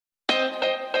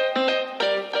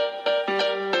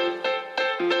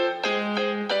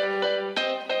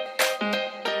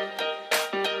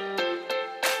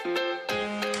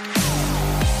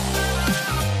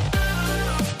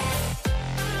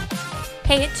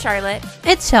Charlotte.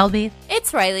 It's Shelby.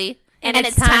 It's Riley. And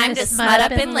it's time to smut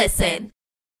up and listen.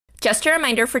 Just a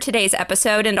reminder for today's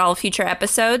episode and all future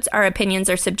episodes, our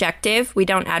opinions are subjective. We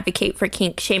don't advocate for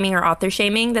kink shaming or author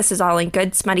shaming. This is all in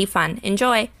good, smutty fun.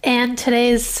 Enjoy. And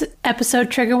today's episode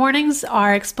trigger warnings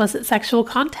are explicit sexual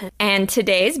content. And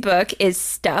today's book is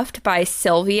Stuffed by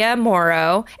Sylvia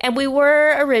Morrow. And we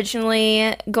were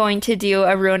originally going to do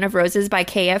A Ruin of Roses by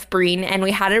K.F. Breen, and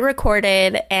we had it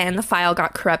recorded and the file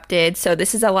got corrupted. So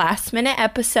this is a last minute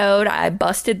episode. I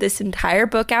busted this entire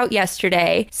book out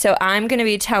yesterday. So I'm going to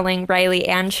be telling Riley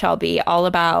and Shelby all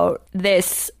about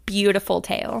this beautiful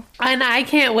tale. And I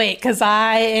can't wait because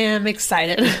I am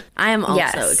excited. I am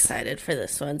also excited for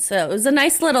this one. So it was a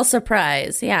nice little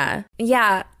surprise. Yeah.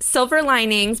 Yeah. Silver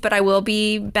linings, but I will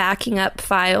be backing up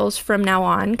files from now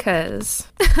on because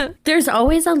there's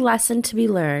always a lesson to be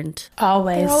learned.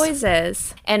 Always. There always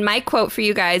is. And my quote for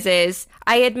you guys is,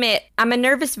 I admit, I'm a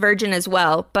nervous virgin as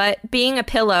well, but being a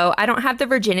pillow, I don't have the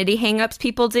virginity hangups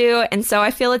people do, and so I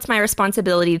feel it's my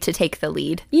responsibility to take the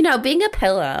lead. You know, being a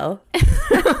pillow. This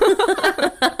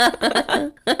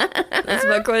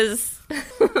book was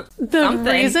the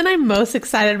reason I'm most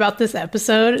excited about this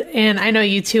episode, and I know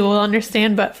you two will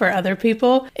understand, but for other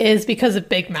people, is because of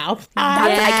Big Mouth. I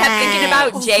kept thinking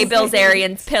about J.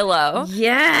 Bilzerian's pillow.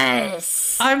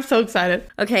 Yes. I'm so excited.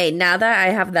 Okay, now that I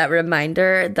have that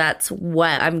reminder, that's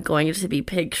what I'm going to be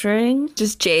picturing.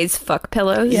 Just Jay's fuck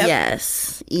pillows? Yep.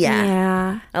 Yes.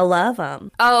 Yeah. I love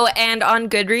them. Oh, and on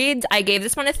Goodreads, I gave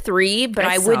this one a 3, but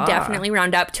I would definitely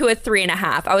round up to a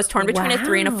 3.5. I was torn between a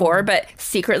 3 and a 4, but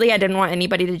secretly I didn't want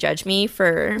anybody to judge me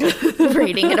for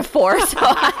rating it a 4, so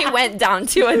I went down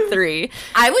to a 3.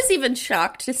 I was even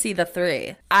shocked to see the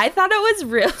 3. I thought it was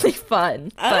really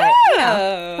fun. But,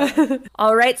 yeah.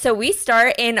 All right, so we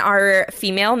start in our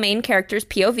female main character's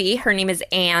POV. Her name is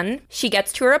Anne. She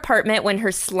gets to her apartment when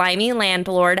her slimy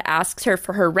landlord asks her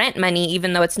for her rent money,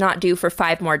 even though it's not due for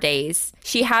 5 more days.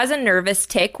 She has a nervous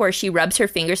tic where she rubs her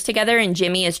fingers together and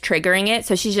Jimmy is triggering it,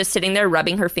 so she's just sitting there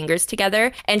rubbing her fingers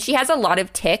together. And she has a lot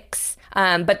of tics.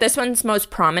 But this one's most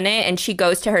prominent, and she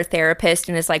goes to her therapist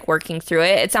and is like working through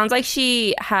it. It sounds like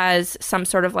she has some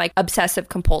sort of like obsessive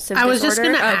compulsive disorder. I was just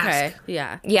going to ask. Okay.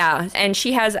 Yeah. Yeah. And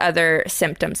she has other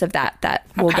symptoms of that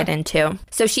we'll get into.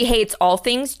 So she hates all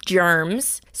things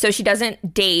germs. So she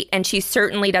doesn't date, and she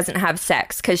certainly doesn't have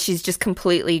sex because she's just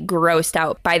completely grossed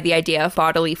out by the idea of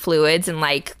bodily fluids and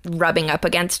like rubbing up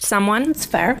against someone. It's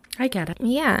fair. I get it.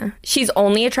 Yeah. She's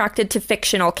only attracted to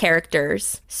fictional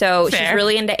characters. So she's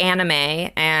really into anime,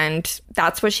 and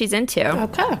that's what she's into.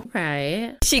 Okay.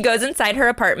 Right. She goes inside her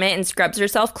apartment and scrubs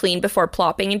herself clean before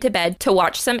plopping into bed to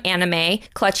watch some anime,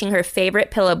 clutching her favorite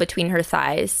pillow between her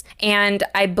thighs. And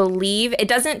I believe, it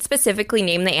doesn't specifically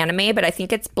name the anime, but I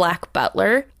think it's Black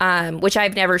Butler, which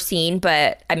I've never seen,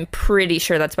 but I'm pretty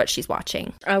sure that's what she's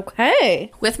watching.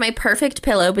 Okay. With my perfect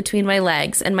pillow between my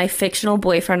legs and my fictional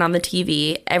boyfriend on the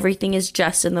TV, everything is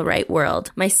just in the right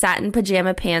world. My satin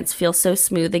pajama pants feel so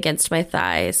smooth against my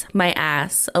thighs, my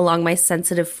ass, along my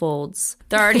sensitive folds.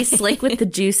 They're already slick with the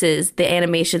juices the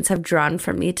animations have drawn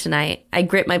from me tonight. I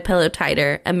grip my pillow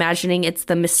tighter, imagining it's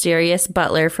the mysterious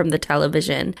butler from the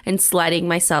television, and sliding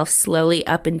myself slowly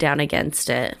up and down against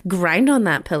it. Grind on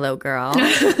that pillow, girl.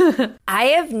 I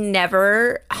have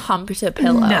never humped a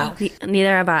pillow. No.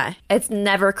 Neither have I. It's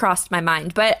never crossed my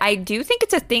mind, but I do think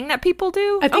it's a thing that people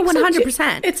do. I think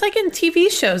 100%. It's like in TV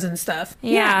shows and stuff.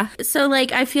 Yeah. So,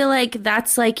 like, I feel like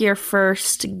that's, like, your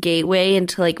first gateway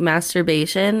into, like,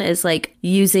 masturbation is, like,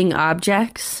 using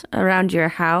objects around your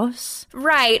house.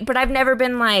 Right, but I've never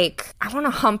been like, I want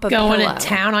to hump a pillow. Going to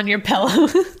town on your pillow.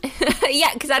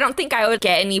 Yeah, because I don't think I would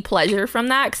get any pleasure from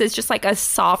that because it's just like a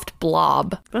soft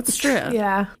blob. That's true.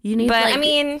 Yeah. You need, But, like, I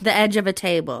mean- the edge of a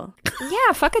table.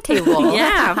 Yeah, fuck a table.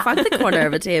 Yeah, fuck the corner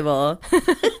of a table.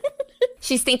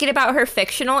 She's thinking about her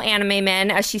fictional anime men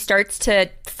as she starts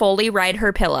to fully ride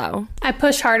her pillow. I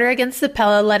push harder against the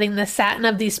pillow, letting the satin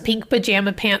of these pink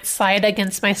pajama pants slide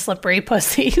against my slippery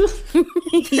pussy.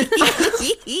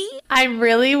 I'm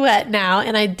really wet now,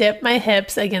 and I dip my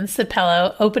hips against the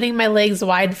pillow, opening my legs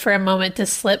wide for a moment to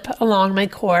slip along my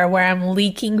core where I'm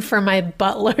leaking for my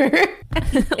butler.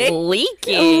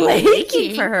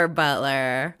 Leaking For her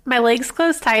butler. My legs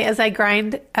close tight as I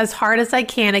grind as hard as I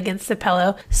can against the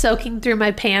pillow, soaking through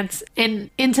my pants and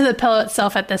into the pillow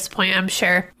itself at this point, I'm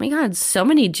sure. Oh my God, so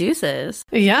many juices.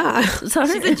 Yeah. So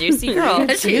She's a juicy girl.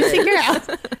 Juicy girl.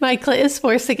 My clit is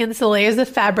forced against the layers of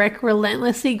fabric, relentlessly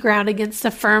relentlessly ground against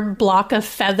a firm block of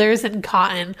feathers and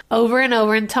cotton, over and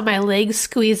over until my legs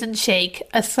squeeze and shake.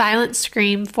 A silent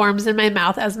scream forms in my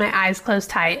mouth as my eyes close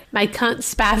tight. My cunt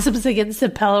spasms against the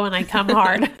pillow and I come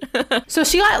hard. So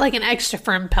she got like an extra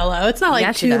firm pillow. It's not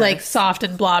like too like soft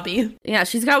and blobby. Yeah,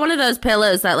 she's got one of those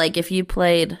pillows that like if you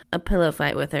played a pillow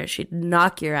fight with her, she'd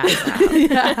knock your ass out.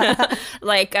 Yeah.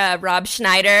 Like Rob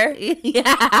Schneider.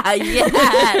 Yeah,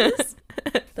 yes.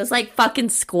 Those like fucking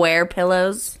square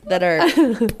pillows that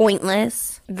are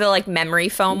pointless. The like memory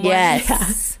foam ones.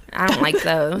 Yes. I don't like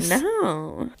those.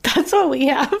 No. That's what we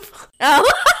have.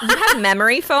 Oh. You have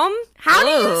memory foam? How do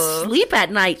you sleep at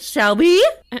night, Shelby?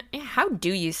 How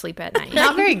do you sleep at night?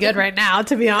 Not very good right now,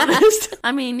 to be honest.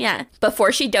 I mean, yeah.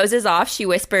 Before she dozes off, she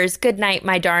whispers, "Good night,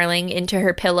 my darling," into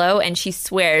her pillow, and she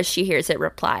swears she hears it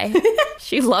reply.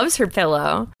 She loves her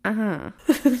pillow. Uh-huh.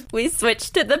 We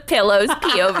switch to the pillow's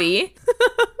POV.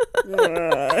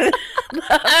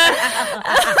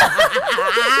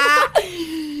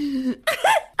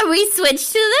 We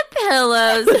switch to the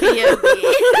pillows, POV.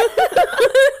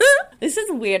 This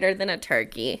is weirder than a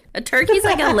turkey. A turkey's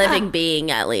like a living being,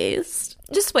 at least.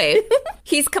 Just wait.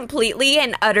 He's completely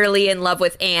and utterly in love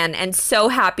with Anne and so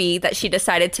happy that she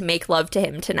decided to make love to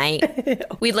him tonight.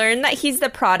 We learn that he's the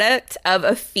product of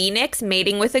a phoenix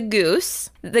mating with a goose.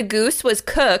 The goose was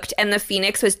cooked and the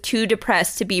phoenix was too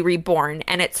depressed to be reborn,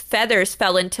 and its feathers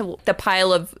fell into the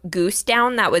pile of goose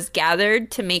down that was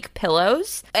gathered to make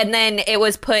pillows. And then it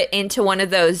was put into one of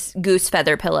those goose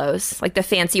feather pillows, like the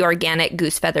fancy organic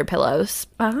goose feather pillows.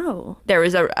 Oh. There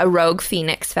was a rogue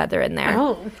phoenix feather in there.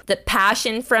 Oh. The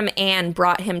passion from Anne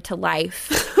brought him to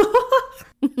life.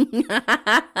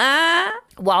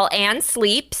 While Anne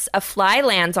sleeps, a fly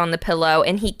lands on the pillow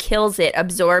and he kills it,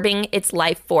 absorbing its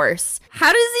life force.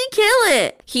 How does he kill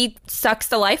it? He sucks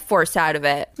the life force out of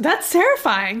it. That's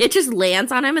terrifying. It just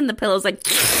lands on him and the pillow's like...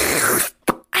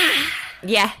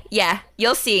 Yeah.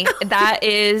 You'll see. That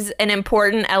is an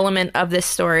important element of this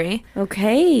story.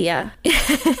 Okay.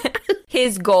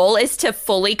 His goal is to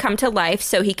fully come to life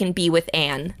so he can be with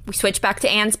Anne. We switch back to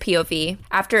Anne's POV.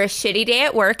 After a shitty day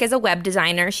at work as a web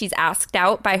designer, she's asked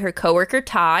out by her coworker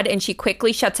Todd, and she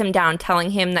quickly shuts him down,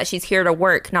 telling him that she's here to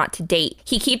work, not to date.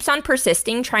 He keeps on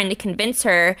persisting, trying to convince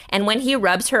her, and when he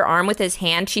rubs her arm with his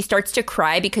hand, she starts to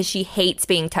cry because she hates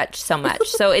being touched so much.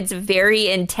 So it's very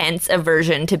intense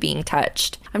aversion to being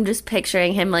touched. I'm just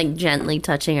picturing him like gently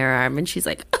touching her arm and she's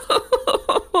like...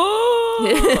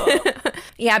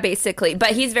 Yeah, basically.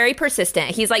 But he's very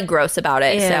persistent. He's like gross about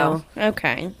it. Ew. So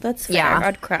okay, that's fair. Yeah.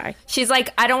 I'd cry. She's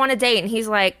like, "I don't want to date." And he's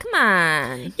like, "Come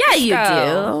on. Yeah, you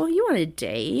go." do. You want to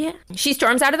date. She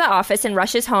storms out of the office and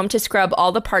rushes home to scrub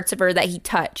all the parts of her that he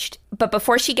touched. But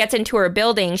before she gets into her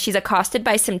building, she's accosted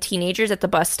by some teenagers at the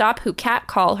bus stop who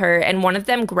catcall her, and one of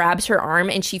them grabs her arm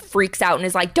and she freaks out and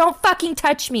is like, "Don't fucking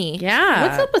touch me." Yeah.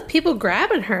 What's up with people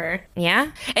grabbing her?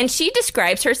 Yeah. And she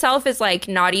describes herself as like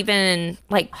not even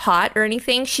like hot or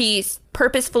anything. She's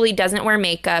purposefully doesn't wear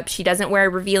makeup. She doesn't wear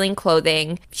revealing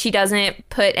clothing. She doesn't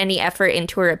put any effort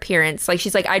into her appearance. Like,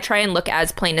 she's like, I try and look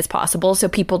as plain as possible so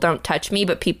people don't touch me,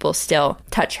 but people still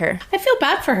touch her. I feel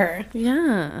bad for her.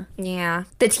 Yeah. Yeah.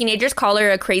 The teenagers call her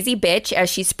a crazy bitch as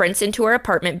she sprints into her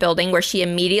apartment building, where she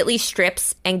immediately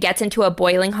strips and gets into a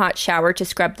boiling hot shower to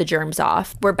scrub the germs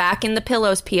off. We're back in the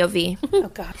pillows POV. Oh,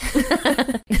 God.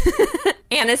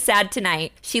 Anna's sad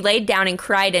tonight. She laid down and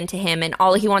cried into him, and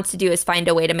all he wants to do is find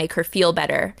a way to make her feel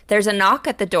better. There's a knock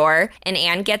at the door, and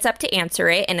Anne gets up to answer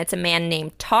it, and it's a man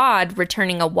named Todd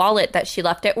returning a wallet that she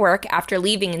left at work after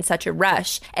leaving in such a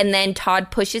rush. And then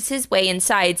Todd pushes his way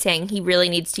inside, saying he really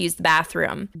needs to use the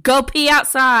bathroom. Go pee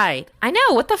outside. I know.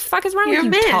 What the fuck is wrong You're a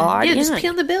with you, man. Todd? Yeah, just pee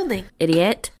on the building.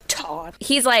 Idiot. Todd.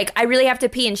 He's like, I really have to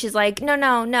pee. And she's like, no.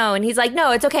 And he's like,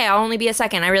 no, it's okay. I'll only be a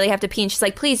second. I really have to pee. And she's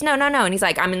like, please, no. And he's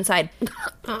like, I'm inside.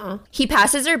 He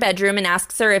passes her bedroom and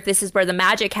asks her if this is where the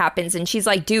magic happens. And she's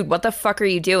like, dude, what the fuck are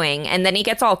you doing? And then he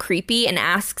gets all creepy and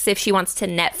asks if she wants to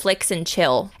Netflix and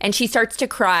chill. And she starts to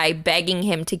cry, begging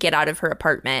him to get out of her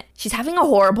apartment. She's having a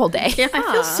horrible day.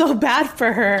 I feel so bad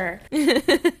for her.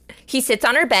 He sits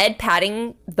on her bed,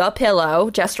 patting the pillow,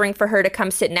 gesturing for her to come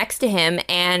sit next to him,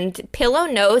 and Pillow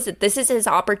knows that this is his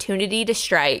opportunity to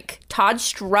strike. Todd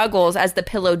struggles as the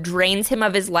pillow drains him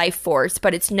of his life force,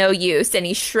 but it's no use, and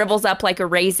he shrivels up like a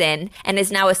raisin and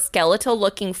is now a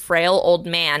skeletal-looking, frail old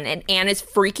man, and Anne is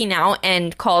freaking out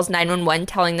and calls 911,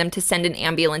 telling them to send an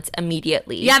ambulance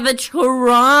immediately. Yeah, the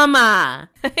trauma.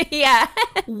 Yeah.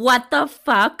 What the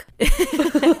fuck?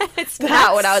 It's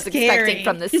not what I was expecting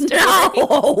from this story.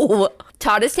 No.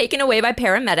 Todd is taken away by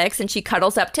paramedics and she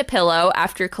cuddles up to Pillow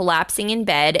after collapsing in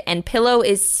bed, and Pillow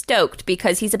is stoked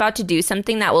because he's about to do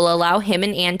something that will allow him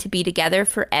and Anne to be together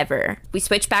forever. We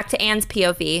switch back to Anne's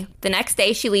POV. The next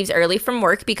day, she leaves early from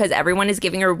work because everyone is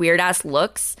giving her weird-ass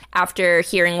looks after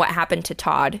hearing what happened to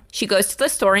Todd. She goes to the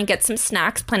store and gets some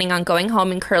snacks, planning on going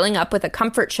home and curling up with a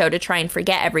comfort show to try and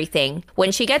forget everything.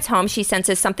 When she gets home, she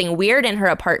senses something weird in her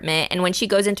apartment, and when she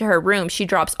goes into her room, she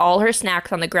drops all her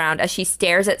snacks on the ground as she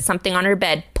stares at something on her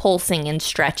bed, pulsing and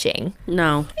stretching.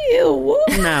 No. Ew.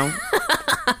 No.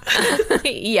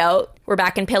 Yo. We're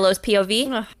back in Pillow's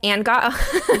POV. Anne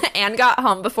got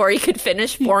home before he could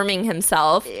finish forming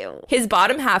himself. Ew. His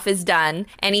bottom half is done,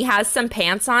 and he has some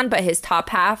pants on, but his top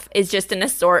half is just an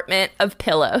assortment of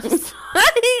pillows.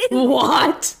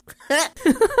 What?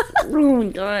 Oh my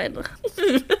god.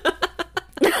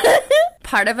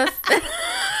 Part of a...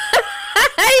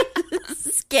 I'm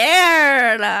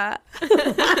scared.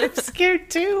 I'm scared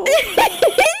too.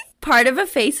 Part of a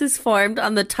face is formed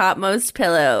on the topmost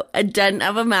pillow, a dent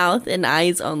of a mouth and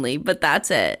eyes only, but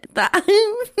that's it.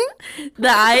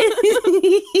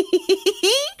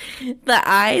 The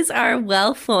eyes are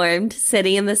well formed,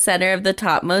 sitting in the center of the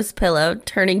topmost pillow,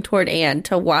 turning toward Anne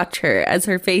to watch her as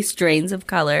her face drains of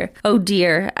color. Oh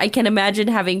dear, I can imagine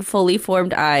having fully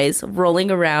formed eyes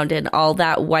rolling around in all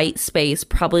that white space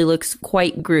probably looks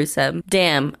quite gruesome.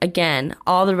 Damn, again,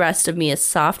 all the rest of me is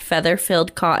soft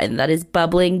feather-filled cotton that is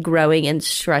bubbling, growing, and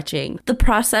stretching. The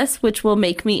process which will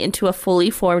make me into a fully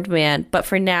formed man, but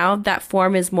for now, that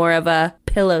form is more of a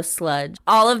pillow sludge.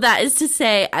 All of that is to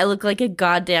say, I look like a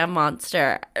goddamn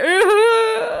monster.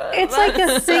 It's like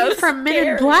a thing from Men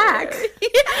in Black.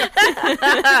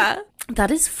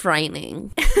 That is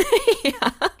frightening.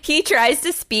 Yeah. He tries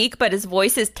to speak, but his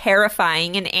voice is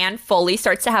terrifying, and Anne fully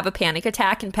starts to have a panic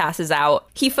attack and passes out.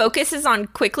 He focuses on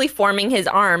quickly forming his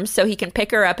arms so he can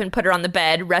pick her up and put her on the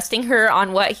bed, resting her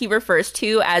on what he refers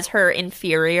to as her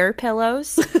inferior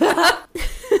pillows.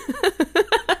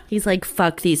 He's like,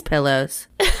 fuck these pillows.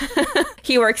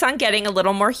 He works on getting a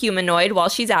little more humanoid while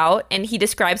she's out, and he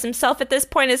describes himself at this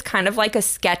point as kind of like a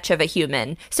sketch of a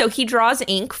human. So he draws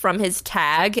ink from his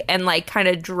tag and like kind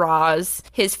of draws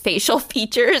his facial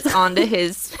features onto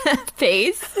his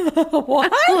face.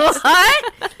 What?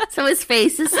 What? So his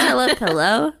face is still a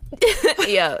pillow?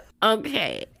 Yeah.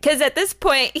 Okay. Because at this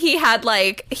point, he had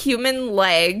like human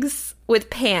legs with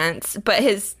pants, but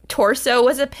his torso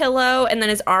was a pillow, and then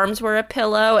his arms were a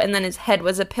pillow, and then his head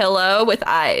was a pillow with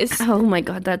eyes. Oh my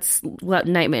god, that's what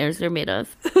nightmares are made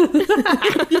of.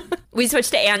 We switch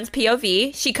to Anne's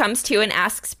POV. She comes to and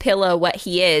asks Pillow what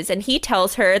he is, and he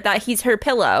tells her that he's her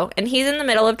pillow, and he's in the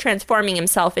middle of transforming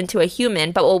himself into a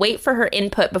human, but will wait for her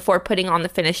input before putting on the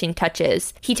finishing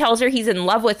touches. He tells her he's in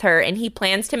love with her, and he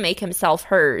plans to make himself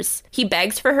hers. He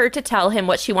begs for her to tell him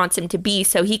what she wants him to be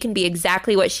so he can be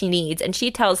exactly what she needs, and she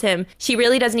tells him she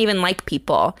really doesn't even like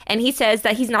people. And he says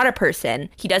that he's not a person.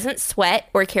 He doesn't sweat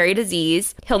or carry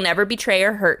disease. He'll never betray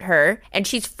or hurt her. And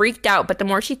she's freaked out, but the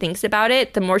more she thinks about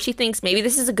it, the more she thinks maybe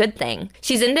this is a good thing.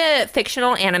 She's into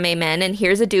fictional anime men, and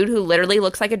here's a dude who literally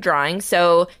looks like a drawing,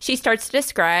 so she starts to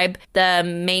describe the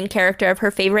main character of her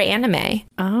favorite anime.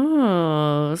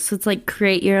 Oh, so it's like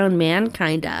create your own man,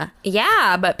 kinda.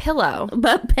 Yeah, but pillow.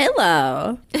 But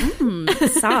pillow.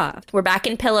 Soft. We're back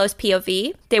in Pillow's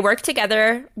POV. They work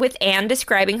together with Anne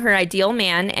describing her ideal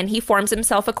man, and he forms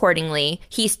himself accordingly.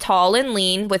 He's tall and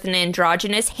lean with an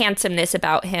androgynous handsomeness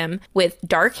about him, with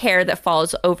dark hair that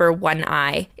falls over one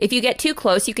eye. If you get too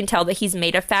close, you can tell that he's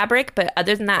made of fabric, but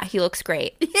other than that, he looks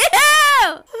great.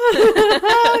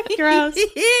 Gross.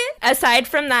 Aside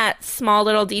from that small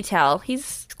little detail,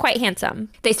 he's quite handsome.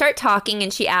 They start talking,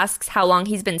 and she asks how long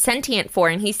he's been sentient for,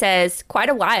 and he says, quite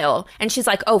a while. And she's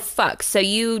like, oh, fuck, so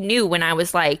you knew when I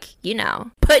was like, you know.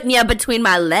 Putting you between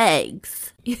my legs.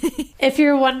 If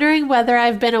you're wondering whether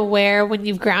I've been aware when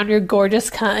you've ground your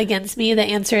gorgeous cunt against me, the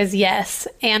answer is yes.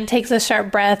 Anne takes a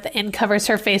sharp breath and covers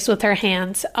her face with her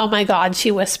hands. Oh my god,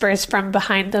 she whispers from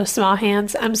behind those small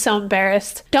hands. I'm so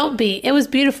embarrassed. Don't be. It was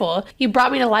beautiful. You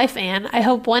brought me to life, Anne. I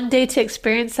hope one day to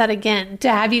experience that again. To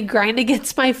have you grind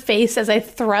against my face as I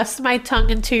thrust my tongue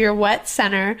into your wet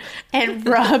center and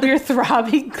rub your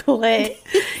throbbing clit.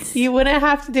 You wouldn't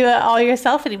have to do it all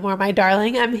yourself anymore, my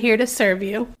darling. I'm here to serve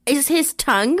you. Is his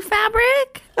tongue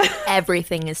fabric?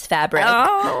 Everything is fabric.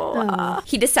 Oh.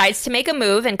 He decides to make a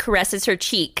move and caresses her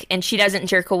cheek, and she doesn't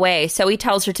jerk away, so he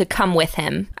tells her to come with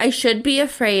him. I should be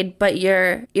afraid, but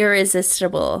you're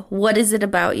irresistible. What is it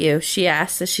about you? She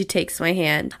asks as she takes my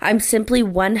hand. I'm simply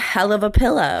one hell of a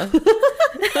pillow.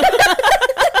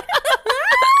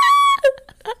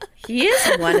 He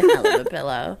is one hell of a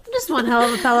pillow. Just one hell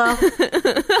of a pillow.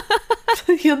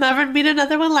 You'll never meet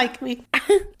another one like me.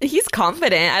 He's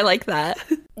confident. I like that.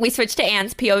 We switch to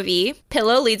Anne's POV.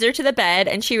 Pillow leads her to the bed,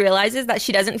 and she realizes that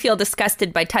she doesn't feel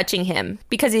disgusted by touching him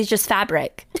because he's just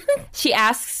fabric. She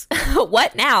asks,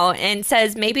 what now? And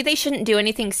says maybe they shouldn't do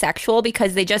anything sexual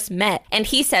because they just met. And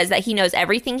he says that he knows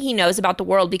everything he knows about the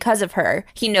world because of her.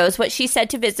 He knows what she said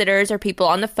to visitors or people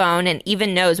on the phone, and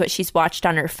even knows what she's watched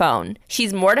on her phone.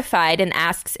 She's mortified and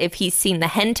asks if he's seen the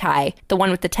hentai, the one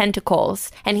with the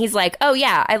tentacles. And he's like, oh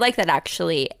yeah, I like that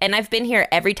actually. And I've been here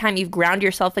every time you've ground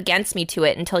yourself against me to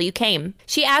it until you came.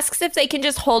 She asks if they can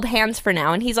just hold hands for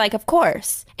now, and he's like, of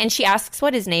course. And she asks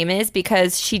what his name is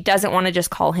because she doesn't want to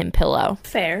just call him Pillow.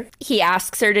 Fair. He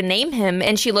asks her to name him,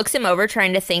 and she looks him over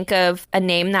trying to think of a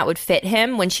name that would fit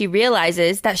him when she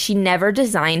realizes that she never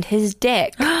designed his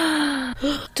dick.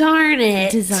 Darn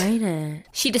it. Design it.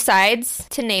 She decides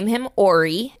to name him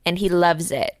Ori, and he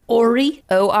loves it. Ori?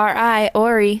 O-R-I,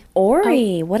 Ori.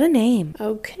 Ori. What a name.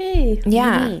 Okay.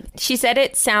 Yeah. Neat. She said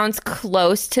it sounds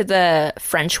close to the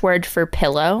French word for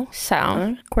pillow,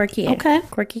 so... Quirky. Okay.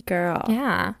 Quirky girl.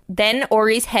 Yeah. Then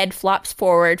Ori's head flops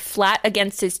forward, flat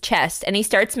against his chest, and he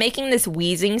starts making this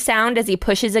wheezing sound as he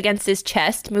pushes against his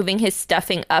chest, moving his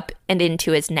stuffing up and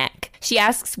into his neck. She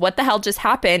asks what the hell just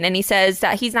happened, and he says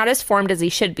that he's not as formed as he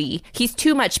should be. He's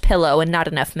too much pillow and not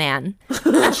enough man.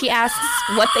 And she asks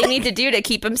what they need to do to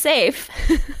keep him safe.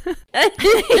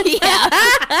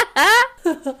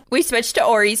 We switch to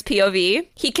Ori's POV.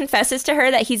 He confesses to her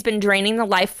that he's been draining the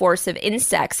life force of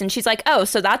insects, and she's like, oh,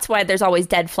 so that's why there's always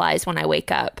dead flies when I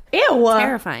wake up. Ew.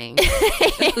 Terrifying.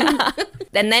 Yeah.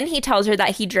 And then he tells her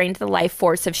that he drained the life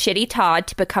force of Shitty Todd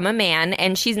to become a man,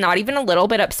 and she's not even a little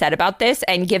bit upset about this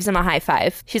and gives him a high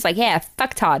five. She's like, yeah,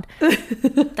 fuck Todd.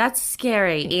 That's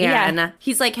scary. Yeah. Yeah.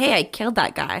 He's like, hey, I killed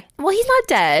that guy. Well, he's not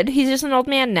dead. He's just an old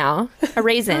man now. A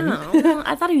raisin. Oh,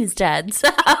 I thought he was dead. So.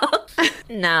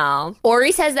 No.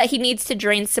 Ori says that he needs to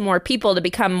drain some more people to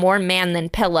become more man than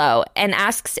pillow, and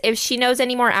asks if she knows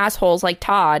any more assholes like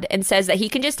Todd, and says that he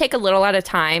can just take a little at a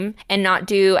time and not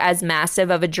do as massive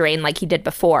of a drain like he did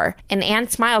before. And Anne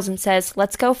smiles and says,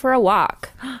 let's go for a walk.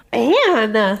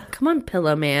 Anne. Come on,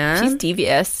 Pillow Man. She's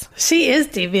devious. She is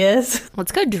devious.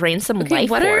 Let's go drain some life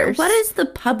what force. What is the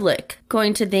public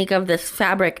going to think of this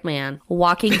fabric man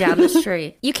walking down the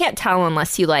street? You can't tell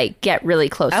unless you, like, get really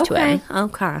close to him.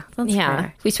 Okay. That's Yeah.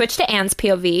 fair. We switch to Anne's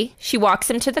POV. She walks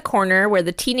him to the corner where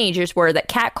the teenagers were that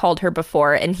Kat called her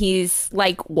before, and he's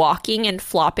like walking and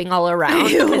flopping all around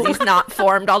because he's not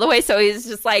formed all the way. So he's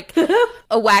just like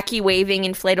a wacky waving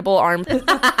inflatable arm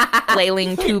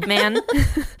flailing tube man.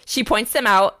 She points them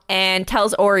out and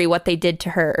tells Ori what they did to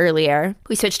her earlier.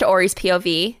 We switch to Ori's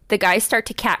POV. The guys start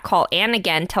to catcall Anne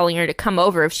again, telling her to come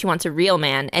over if she wants a real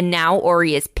man, and now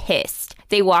Ori is pissed.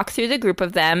 They walk through the group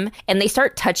of them, and they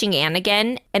start touching Anne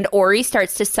again, and Ori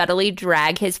starts to subtly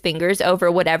drag his fingers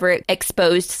over whatever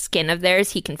exposed skin of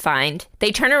theirs he can find.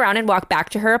 They turn around and walk back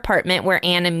to her apartment, where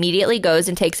Anne immediately goes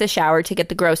and takes a shower to get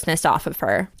the grossness off of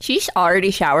her. She's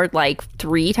already showered like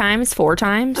 3 times, 4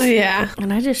 times. Oh, yeah.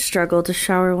 And I just struggle to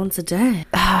shower once a day.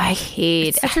 Oh, I hate...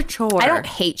 It's such a chore. I don't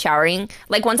hate showering.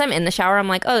 Like, once I'm in the shower, I'm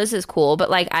like, oh, this is cool. But,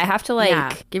 like, I have to, like...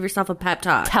 Yeah. Give yourself a pep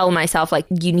talk. Tell myself, like,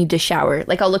 you need to shower.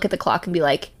 Like, I'll look at the clock and be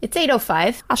like, it's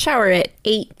 8:05. I'll shower at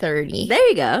 8:30. There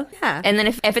you go. Yeah. And then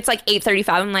if it's like 8:35,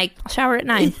 I'm like, I'll shower at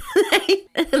 9.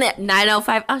 And at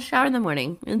 9:05, I'll shower in the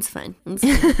morning. It's fine. It's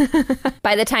fine.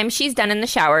 By the time she's done in the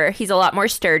shower, he's a lot more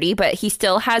sturdy, but he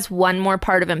still has one more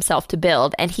part of himself to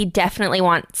build, and he definitely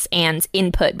wants Anne's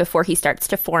input before he starts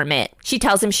to form it. She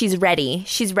tells him she's ready.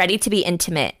 She's ready to be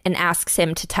intimate, and asks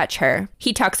him to touch her.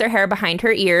 He tucks her hair behind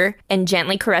her ear and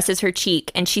gently caresses her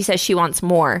cheek, and she says she wants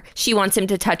more. She wants him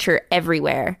to touch her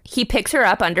everywhere. He picks her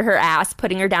up under her ass,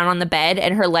 putting her down on the bed,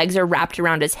 and her legs are wrapped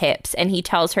around his hips, and he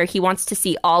tells her he wants to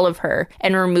see all of her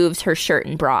and removes her shirt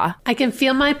and bra. I can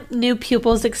feel my new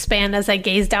pupils expand as I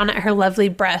gaze down at her lovely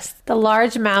breasts. The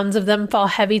large mounds of them fall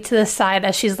heavy to the side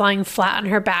as she's lying flat on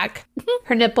her back.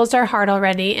 Her nipples are hard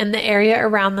already, and the area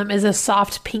around them is a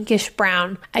soft pinkish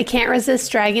brown. I can't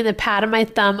resist dragging the pad of my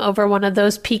thumb over one of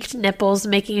those peaked nipples,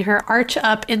 making her arch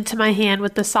up into my hand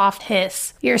with the soft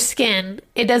hiss. Your skin.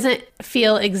 It doesn't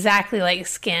feel exactly like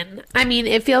skin. I mean,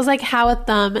 it feels like how a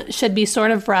thumb should be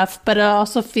sort of rough, but it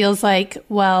also feels like,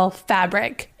 well,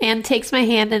 fabric. Anne takes my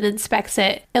hand and inspects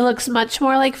it. It looks much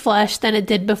more like flesh than it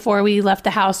did before we left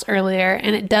the house earlier,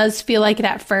 and it does feel like it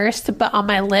at first, but on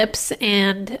my lips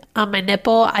and on my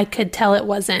nipple, I could tell it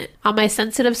wasn't. On my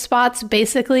sensitive spots,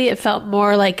 basically, it felt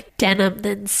more like denim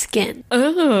than skin.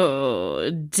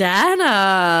 Oh, denim.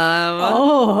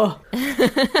 Oh.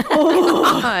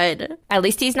 Oh. God. At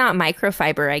least he's not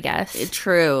microfiber, I guess.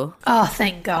 True. Oh,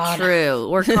 thank God. True.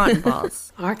 Or cotton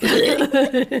balls.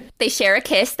 They share a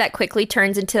kiss that quickly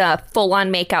turns into a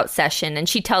full-on makeout session, and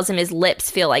she tells him his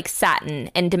lips feel like satin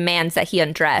and demands that he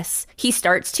undress. He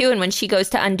starts to, and when she goes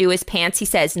to undo his pants, he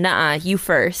says, "Nuh-uh, you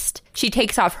first." She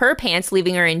takes off her pants,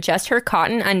 leaving her in just her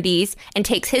cotton undies, and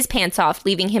takes his pants off,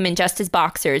 leaving him in just his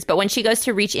boxers. But when she goes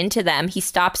to reach into them, he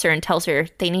stops her and tells her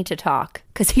they need to talk.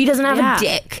 Because he doesn't have a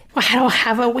dick. Well, I don't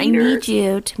have a I wiener. need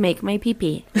you to make my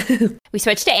pee-pee. We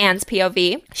switch to Anne's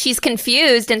POV. She's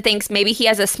confused and thinks maybe he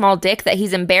has a small dick that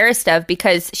he's embarrassed of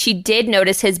because she did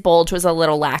notice his bulge was a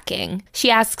little lacking. She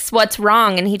asks what's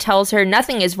wrong, and he tells her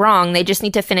nothing is wrong. They just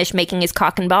need to finish making his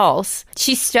cock and balls.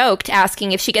 She's stoked,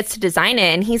 asking if she gets to design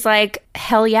it, and he's like,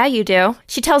 hell yeah, you do.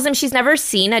 She tells him she's never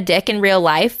seen a dick in real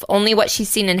life, only what she's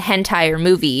seen in hentai or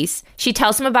movies. She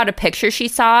tells him about a picture she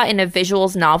saw in a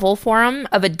visuals novel forum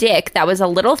of a dick that was a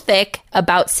little thick,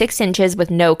 about 6 inches with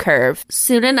no curve.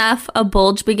 Soon enough, a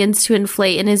bulge begins to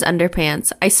inflate in his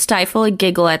underpants. I stifle a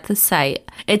giggle at the sight.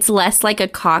 It's less like a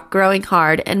cock growing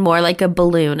hard and more like a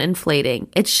balloon inflating.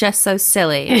 It's just so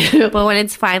silly. But when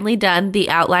it's finally done, the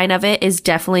outline of it is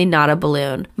definitely not a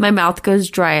balloon. My mouth goes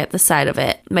dry at the sight of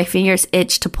it. My fingers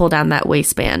itch to pull down that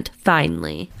waistband.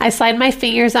 Finally. I slide my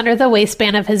fingers under the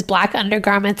waistband of his black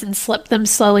undergarments and slip them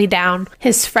slowly down.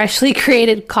 His freshly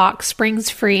created cock springs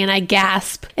free and I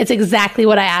gasp. It's exactly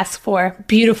what I asked for.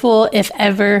 Beautiful, if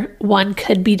ever one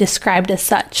could be described as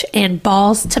such. And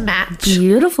balls to match.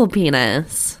 Beautiful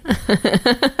penis.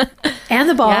 And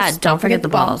the balls. Yeah, don't forget the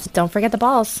balls. Don't forget the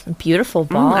balls. Beautiful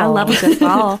ball. I love a good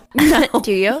ball.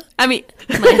 Do you? I mean,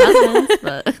 my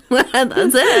husband's, but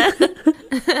that's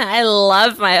it. I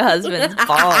love my husband's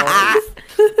balls.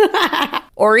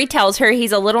 Ori tells her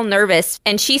he's a little nervous,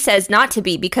 and she says not to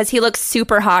be because he looks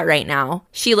super hot right now.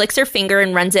 She licks her finger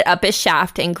and runs it up his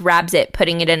shaft and grabs it,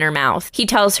 putting it in her mouth. He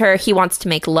tells her he wants to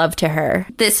make love to her.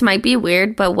 This might be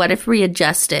weird, but what if we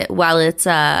adjust it while it's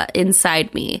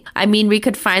inside me? I mean, we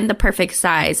could find the perfect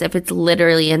size if it's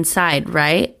literally inside,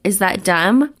 right? Is that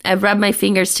dumb? I rub my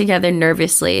fingers together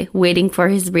nervously, waiting for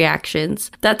his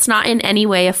reactions. That's not in any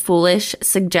way a foolish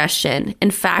suggestion. In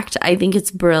fact, I think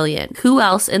it's brilliant. Who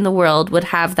else in the world would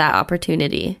have that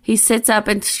opportunity? He sits up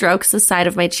and strokes the side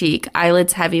of my cheek,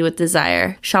 eyelids heavy with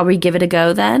desire. Shall we give it a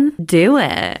go then? Do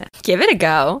it. Give it a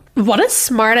go. What a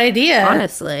smart idea.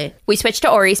 Honestly. We switch to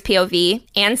Ori's POV.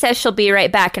 Anne says she'll be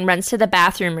right back and runs to the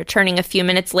bathroom, returning a few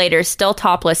minutes later, still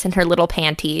topless in her little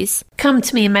panties. Come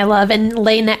to me, my love, and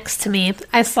lay next to me.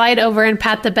 I slide over and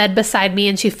pat the bed beside me,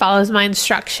 and she follows my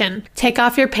instruction. Take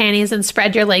off your panties and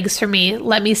spread your legs for me.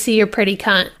 Let me see your pretty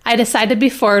cunt. I decide to be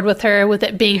forward with her, with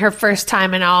it being her first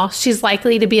time and all. She's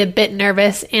likely to be a bit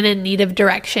nervous and in need of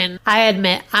direction. I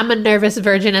admit, I'm a nervous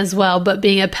virgin as well, but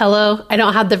being a pillow, I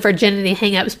don't have the virginity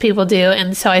hangups people do,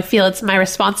 and so I feel it's my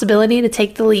responsibility to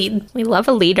take the lead. We love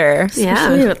a leader.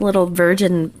 Especially a little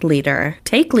virgin leader.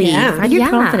 Take lead. Yeah. Find your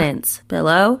confidence.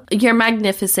 Billow. You're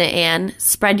magnificent, Anne.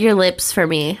 Spread your lips for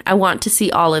me. I want to see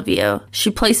all of you.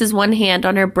 She places one hand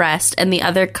on her breast and the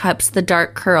other cups the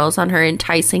dark curls on her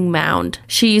enticing mound.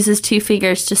 She uses 2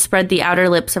 fingers to spread the outer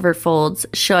lips of her folds,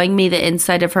 showing me the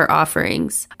inside of her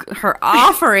offerings. Her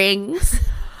offerings?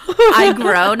 I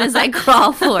groan as I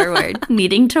crawl forward,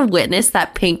 needing to witness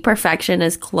that pink perfection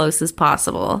as close as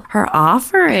possible. Her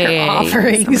offerings. I'm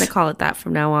going to call it that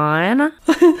from now on.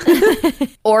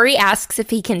 Ori asks if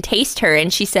he can taste her,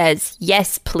 and she says,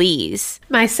 yes, please.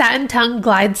 My satin tongue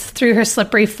glides through her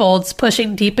slippery folds,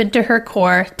 pushing deep into her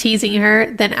core, teasing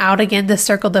her, then out again to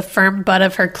circle the firm butt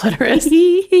of her clitoris.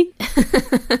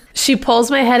 She pulls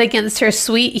my head against her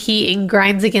sweet heat and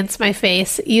grinds against my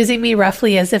face, using me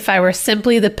roughly as if I were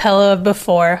simply the pillow of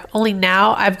before, only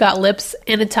now I've got lips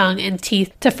and a tongue and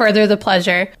teeth to further the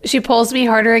pleasure. She pulls me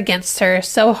harder against her,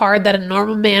 so hard that a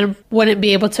normal man wouldn't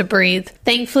be able to breathe.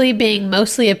 Thankfully, being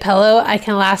mostly a pillow, I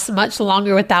can last much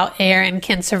longer without air and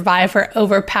can survive her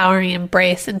overpowering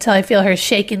embrace until I feel her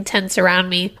shake and tense around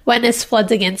me. Wetness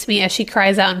floods against me as she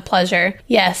cries out in pleasure.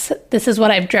 Yes, this is what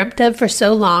I've dreamt of for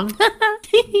so long.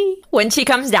 When she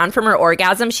comes down from her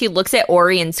orgasm, she looks at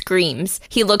Ori and screams.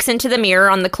 He looks into the mirror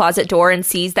on the closet door and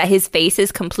sees that his face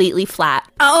is completely flat.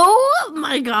 Oh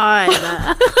my God.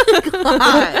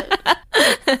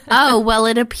 Oh, well,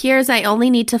 it appears I only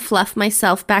need to fluff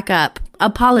myself back up.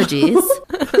 Apologies.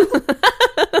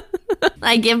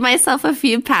 I give myself a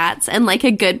few pats, and like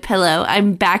a good pillow,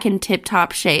 I'm back in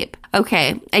tip-top shape.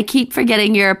 Okay, I keep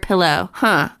forgetting you're a pillow.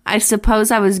 Huh, I suppose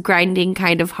I was grinding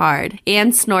kind of hard.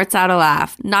 Anne snorts out a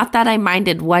laugh. Not that I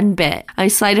minded one bit. I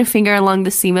slide a finger along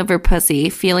the seam of her pussy,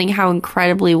 feeling how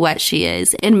incredibly wet she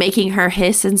is, and making her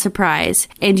hiss in surprise.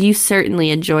 And you certainly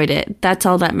enjoyed it. That's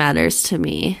all that matters to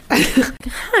me.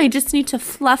 I just need to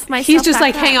fluff myself. He's just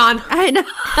like, up. hang on. I know.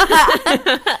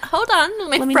 Hold on,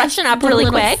 let me freshen up really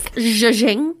quick.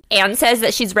 Zhuzhing. Anne says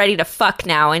that she's ready to fuck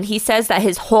now, and he says that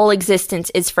his whole existence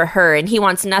is for her, and he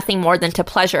wants nothing more than to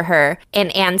pleasure her.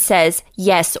 And Anne says,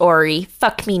 yes, Ori,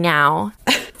 fuck me now.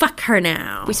 Fuck her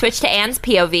now. We switch to Anne's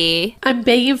POV. I'm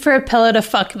begging for a pillow to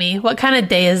fuck me. What kind of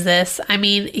day is this? I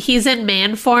mean, he's in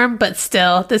man form, but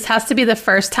still, this has to be the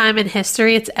first time in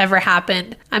history it's ever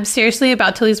happened. I'm seriously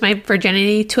about to lose my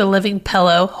virginity to a living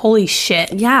pillow. Holy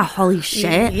shit. Yeah, holy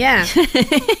shit. Yeah.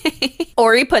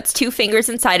 Ori puts 2 fingers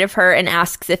inside of her and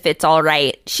asks if it's all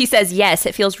right. She says yes,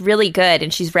 it feels really good,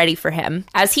 and she's ready for him.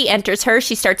 As he enters her,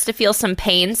 she starts to feel some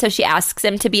pain, so she asks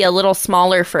him to be a little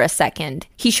smaller for a second.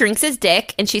 He shrinks his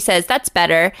dick, and she says that's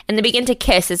better, and they begin to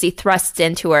kiss as he thrusts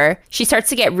into her. She starts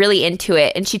to get really into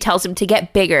it, and she tells him to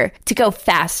get bigger, to go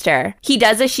faster. He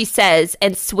does as she says,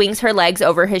 and swings her legs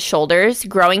over his shoulders,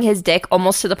 growing his dick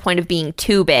almost to the point of being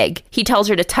too big. He tells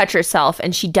her to touch herself,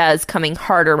 and she does, coming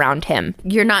hard around him.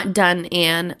 You're not done,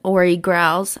 Anne, Ori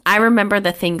growls. I remember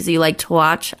the things you like to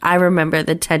watch. I remember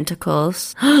the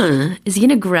tentacles. Is he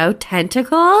gonna grow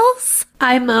tentacles?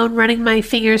 I moan, running my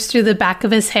fingers through the back of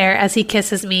his hair as he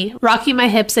kisses me, rocking my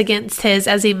hips against his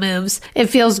as he moves. It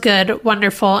feels good,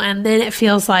 wonderful, and then it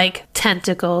feels like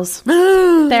tentacles.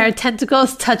 There are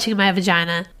tentacles touching my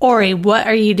vagina. Ori, what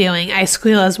are you doing? I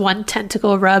squeal as one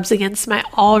tentacle rubs against my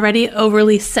already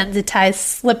overly sensitized,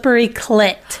 slippery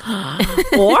clit.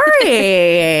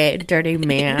 Ori, dirty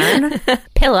man.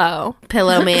 Pillow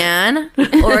man.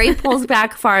 Ori pulls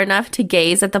back far enough to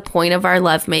gaze at the point of our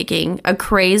lovemaking, a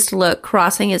crazed look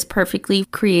crossing his perfectly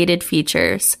created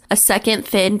features. A second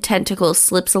thin tentacle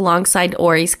slips alongside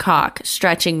Ori's cock,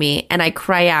 stretching me, and I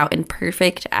cry out in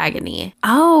perfect agony.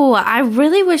 Oh, I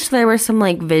really wish there were some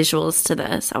like visuals to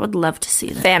this. I would love to see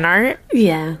that. fan art.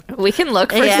 Yeah. We can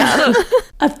look for some.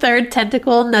 A third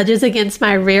tentacle nudges against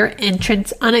my rear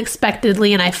entrance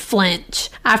unexpectedly, and I flinch.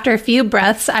 After a few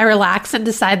breaths, I relax and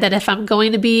decide that if I'm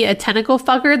going to be a tentacle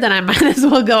fucker, then I might as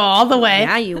well go all the way.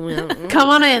 Yeah, you will. Come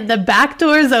on in. The back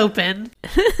door is open.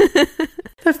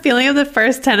 The feeling of the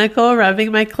first tentacle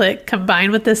rubbing my clit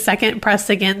combined with the second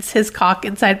pressed against his cock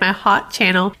inside my hot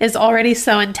channel is already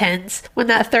so intense. When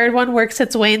that third one works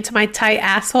its way into my tight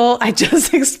asshole, I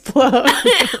just explode.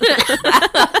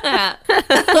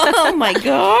 Oh my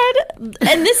god.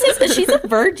 And she's a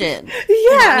virgin.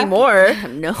 Yeah. Not anymore.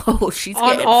 No, she's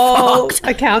On getting all fucked.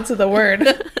 accounts of the word.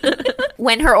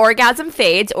 When her orgasm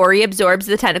fades, Ori absorbs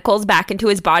the tentacles back into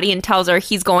his body and tells her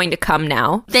he's going to come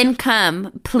now. Then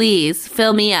come, please,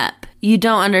 fill me up. You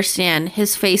don't understand.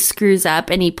 His face screws up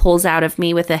and he pulls out of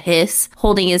me with a hiss,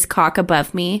 holding his cock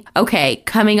above me. Okay,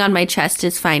 coming on my chest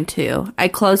is fine too. I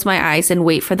close my eyes and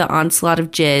wait for the onslaught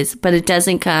of jizz, but it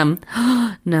doesn't come.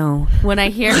 No. When I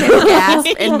hear him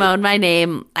gasp and moan my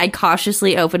name, I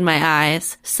cautiously open my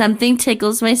eyes. Something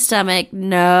tickles my stomach.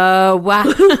 No.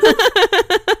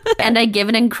 And I give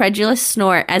an incredulous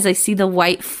snort as I see the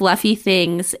white fluffy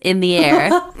things in the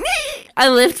air. I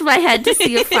lift my head to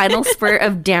see a final spurt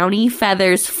of downy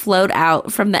feathers float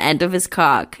out from the end of his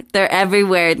cock. They're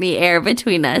everywhere in the air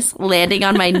between us, landing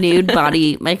on my nude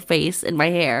body, my face, and my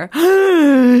hair.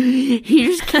 He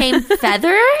just came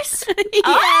feathers?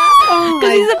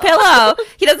 Because he's a pillow.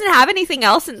 He doesn't have anything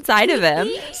else inside of him.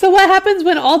 So what happens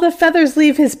when all the feathers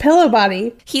leave his pillow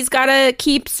body? He's got to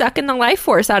keep sucking the life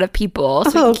force out of people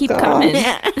so he can keep coming.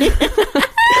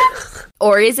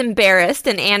 Ori is embarrassed,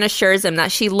 and Anne assures him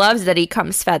that she loves that he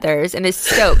comes feathers and is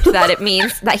stoked that it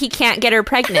means that he can't get her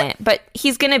pregnant, but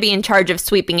he's going to be in charge of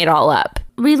sweeping it all up.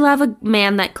 We love a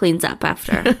man that cleans up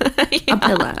after a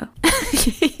pillow.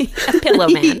 A pillow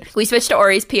man. We switch to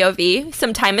Ori's POV.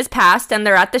 Some time has passed, and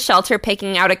they're at the shelter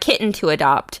picking out a kitten to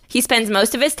adopt. He spends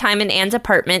most of his time in Anne's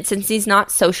apartment since he's not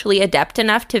socially adept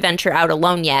enough to venture out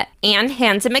alone yet. Anne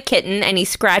hands him a kitten, and he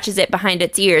scratches it behind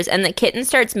its ears, and the kitten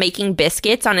starts making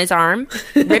biscuits on his arm,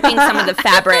 ripping some of the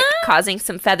fabric, causing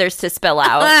some feathers to spill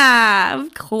out. Ah,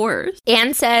 of course.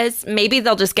 Anne says maybe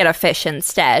they'll just get a fish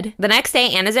instead. The next day,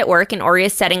 Anne is at work, and Ori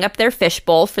is setting up their fish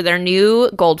bowl for their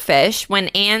new goldfish when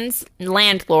Anne's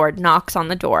landlord knocks on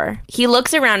the door. He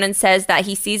looks around and says that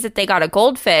he sees that they got a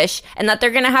goldfish and that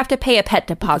they're going to have to pay a pet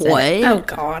deposit. What? Oh,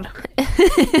 God.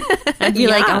 I'd be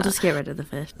like, I'll just get rid of the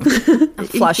fish.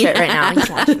 Flush it right now. He's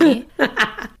watching me.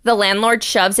 The landlord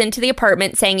shoves into the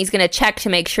apartment saying he's going to check to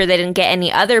make sure they didn't get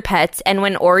any other pets, and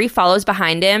when Ori follows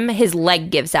behind him, his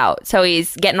leg gives out, so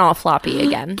he's getting all floppy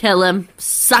again. Kill him.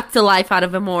 Suck the life out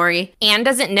of him, Ori. Anne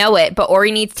doesn't know it, but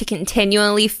Ori needs to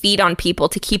continually feed on people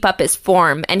to keep up his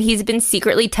form, and he's been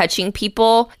secretly touching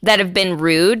people that have been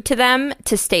rude to them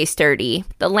to stay sturdy.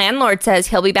 The landlord says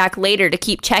he'll be back later to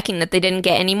keep checking that they didn't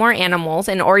get any more animals,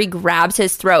 and Ori grabs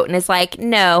his throat and is like,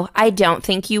 "No, I don't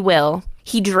think you will."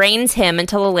 He drains him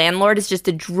until the landlord is just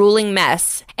a drooling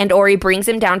mess, and Ori brings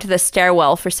him down to the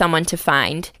stairwell for someone to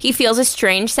find. He feels a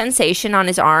strange sensation on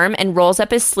his arm and rolls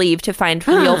up his sleeve to find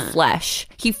real flesh.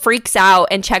 He freaks out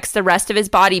and checks the rest of his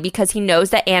body because he knows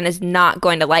that Anne is not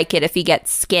going to like it if he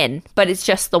gets skin, but it's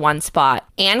just the one spot.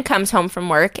 Anne comes home from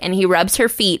work and he rubs her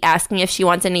feet asking if she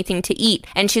wants anything to eat,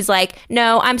 and she's like,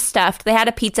 "No, I'm stuffed. They had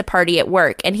a pizza party at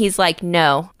work." And he's like,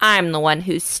 "No, I'm the one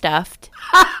who's stuffed."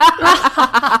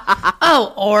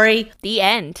 Oh, Ori. The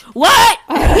end. What?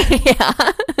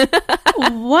 Yeah.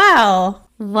 Wow.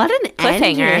 What an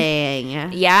Cliffhanger.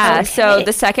 ending. Yeah, Okay. so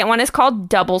the second one is called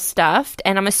Double Stuffed,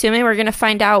 and I'm assuming we're going to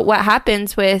find out what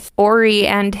happens with Ori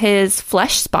and his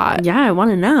flesh spot. Yeah, I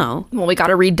want to know. Well, we got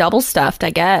to read Double Stuffed,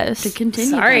 I guess. To continue.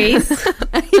 Sorry.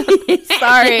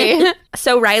 Sorry.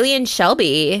 So Riley and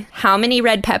Shelby, how many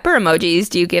red pepper emojis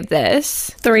do you give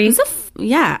this? 3.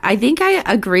 Yeah, I think I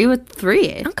agree with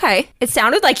 3. Okay. It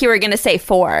sounded like you were going to say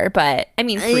 4, but I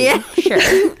mean 3. Yeah. Sure.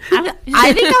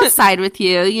 I think I'll side with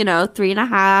you,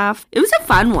 3.5. It was a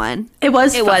fun one. It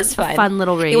was It was fun. Fun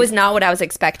little read. It was not what I was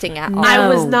expecting at all. I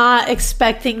was No. not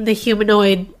expecting the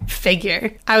humanoid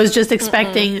figure. I was just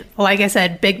expecting, like I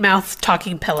said, big mouth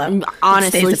talking pillow.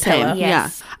 Honestly, It stays a same. pillow.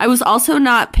 Yes. Yeah. I was also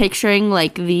not picturing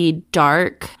like the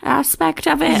dark aspect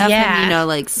of it. Of Yeah. him,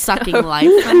 like sucking life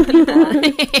from people.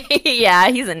 Yeah,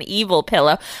 he's an evil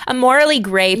pillow. A morally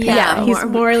gray pillow. Yeah, he's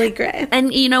morally gray.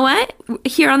 And you know what?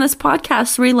 Here on this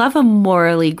podcast, we love a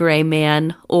morally gray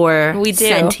man or We do.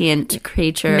 sentient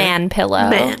creature. Man pillow.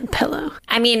 Man pillow.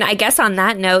 I mean, I guess on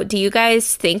that note, do you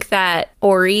guys think that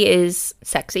Ori is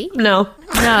sexy? No.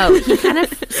 No, he kind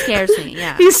of scares me.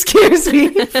 Yeah. He scares me.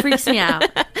 Freaks me out.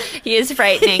 He is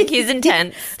frightening. He's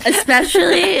intense.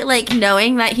 Especially like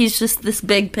knowing that he's just this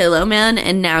big pillow man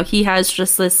and now he has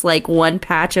just this like one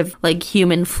patch of like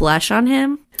human flesh on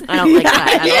him. I don't like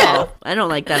that at all. I don't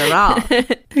like that at all.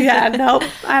 Yeah, nope.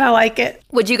 I don't like it.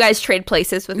 Would you guys trade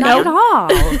places with Not at all.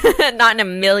 him? Not in a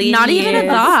million Not years. even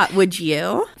a thought. Would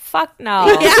you? Fuck no.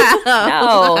 Yeah.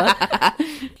 No.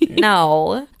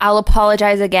 No. I'll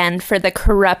apologize again for the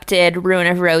corrupted Ruin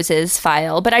of Roses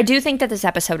file, but I do think that this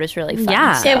episode was really fun.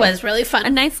 Yeah. so- It was really fun. A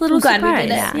nice little I'm glad surprise. we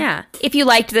did it. Yeah. If you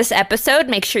liked this episode,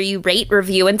 make sure you rate,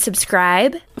 review, and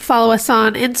subscribe. Follow us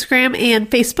on Instagram and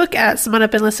Facebook at Smut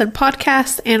Up and Listen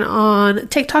Podcast and on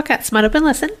TikTok at Smut Up and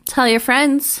Listen. Tell your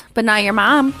friends, but not your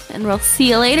mom. And we'll see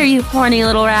you later, you horny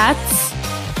little rats.